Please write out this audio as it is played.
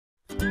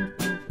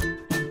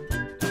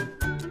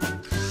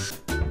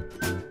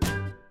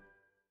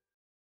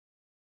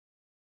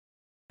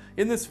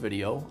In this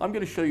video, I'm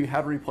going to show you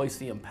how to replace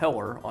the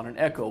impeller on an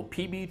Echo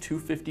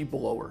PB250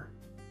 blower.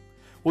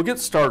 We'll get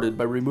started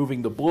by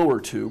removing the blower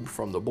tube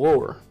from the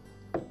blower.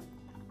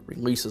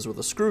 Releases with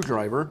a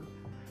screwdriver,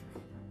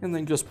 and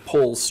then just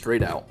pulls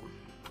straight out.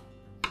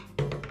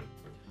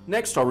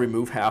 Next, I'll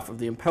remove half of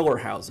the impeller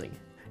housing.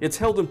 It's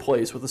held in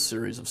place with a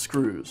series of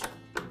screws.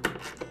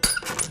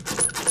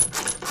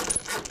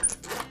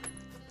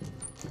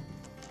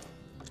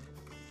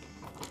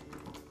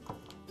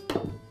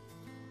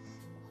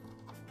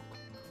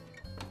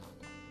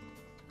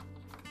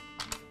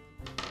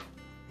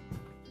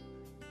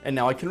 And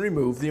now I can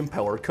remove the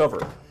impeller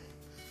cover.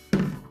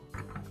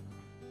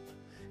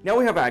 Now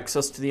we have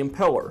access to the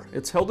impeller.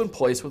 It's held in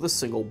place with a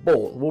single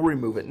bolt. We'll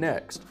remove it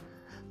next.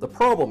 The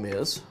problem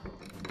is,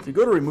 if you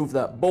go to remove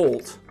that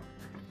bolt,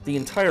 the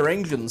entire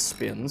engine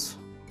spins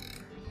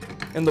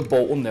and the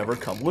bolt will never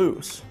come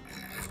loose.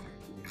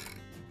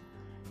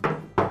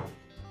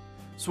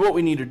 So what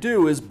we need to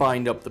do is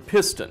bind up the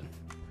piston.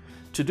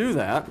 To do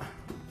that,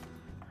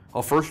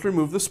 I'll first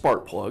remove the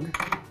spark plug.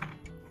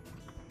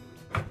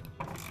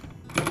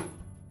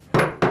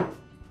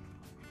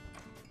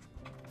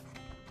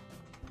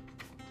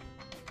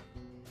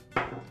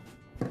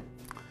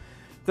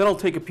 Then I'll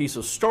take a piece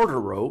of starter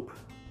rope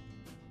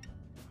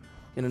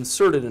and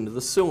insert it into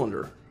the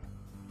cylinder.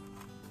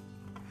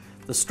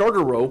 The starter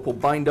rope will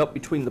bind up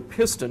between the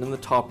piston and the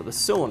top of the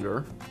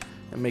cylinder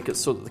and make it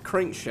so that the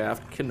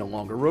crankshaft can no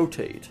longer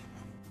rotate.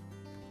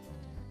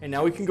 And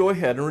now we can go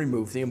ahead and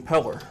remove the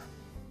impeller.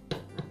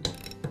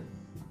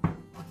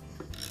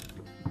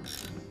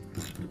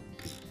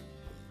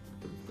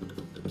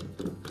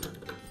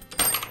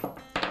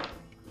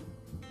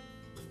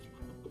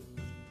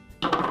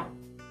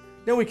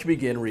 Now we can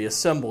begin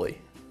reassembly.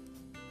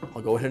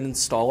 I'll go ahead and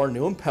install our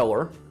new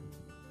impeller,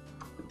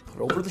 put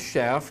it over the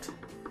shaft,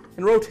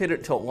 and rotate it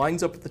until it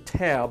lines up with the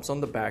tabs on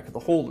the back of the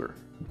holder.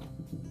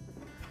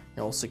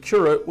 Now I'll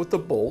secure it with the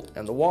bolt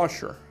and the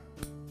washer.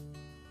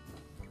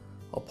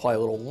 I'll apply a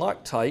little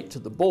Loctite to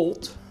the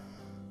bolt.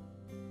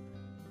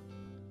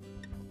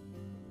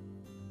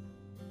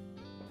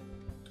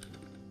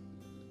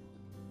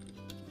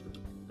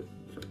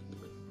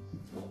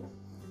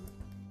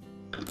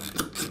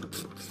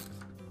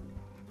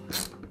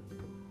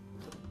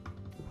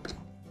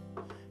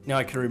 Now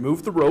I can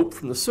remove the rope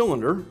from the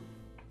cylinder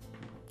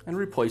and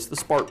replace the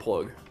spark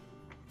plug.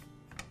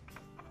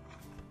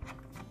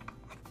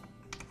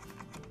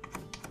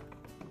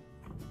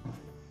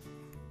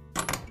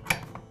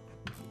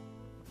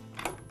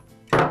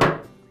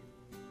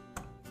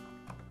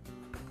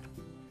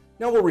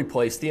 Now we'll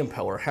replace the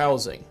impeller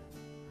housing.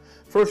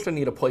 First, I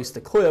need to place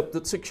the clip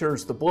that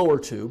secures the blower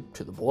tube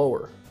to the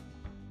blower.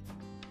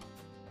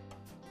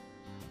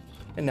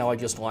 And now I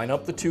just line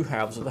up the two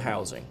halves of the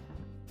housing.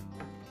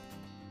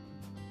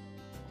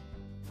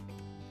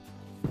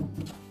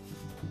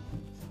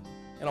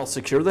 And I'll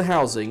secure the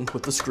housing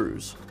with the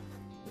screws.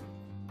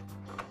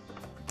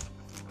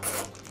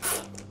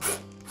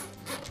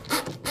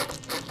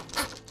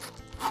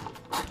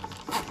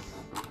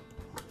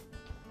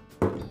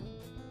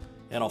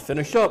 And I'll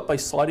finish up by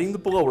sliding the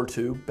blower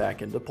tube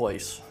back into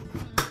place.